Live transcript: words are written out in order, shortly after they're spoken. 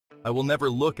I will never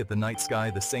look at the night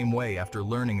sky the same way after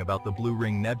learning about the Blue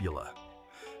Ring Nebula.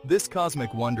 This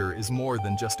cosmic wonder is more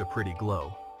than just a pretty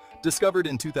glow. Discovered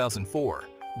in 2004,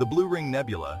 the Blue Ring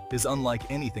Nebula is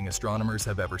unlike anything astronomers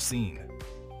have ever seen.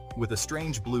 With a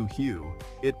strange blue hue,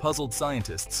 it puzzled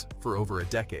scientists for over a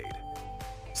decade.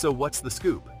 So what's the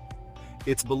scoop?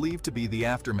 It's believed to be the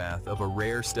aftermath of a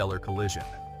rare stellar collision,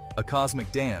 a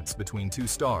cosmic dance between two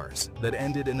stars that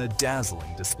ended in a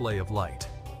dazzling display of light.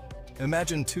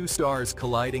 Imagine two stars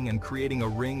colliding and creating a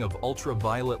ring of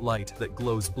ultraviolet light that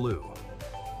glows blue.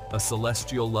 A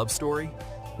celestial love story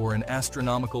or an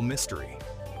astronomical mystery?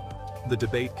 The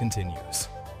debate continues.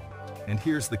 And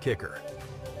here's the kicker.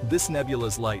 This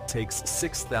nebula's light takes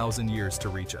 6,000 years to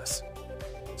reach us.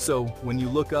 So, when you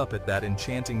look up at that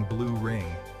enchanting blue ring,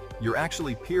 you're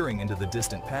actually peering into the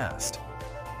distant past.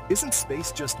 Isn't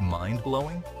space just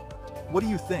mind-blowing? What do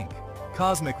you think?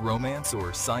 Cosmic romance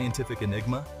or scientific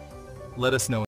enigma? Let us know.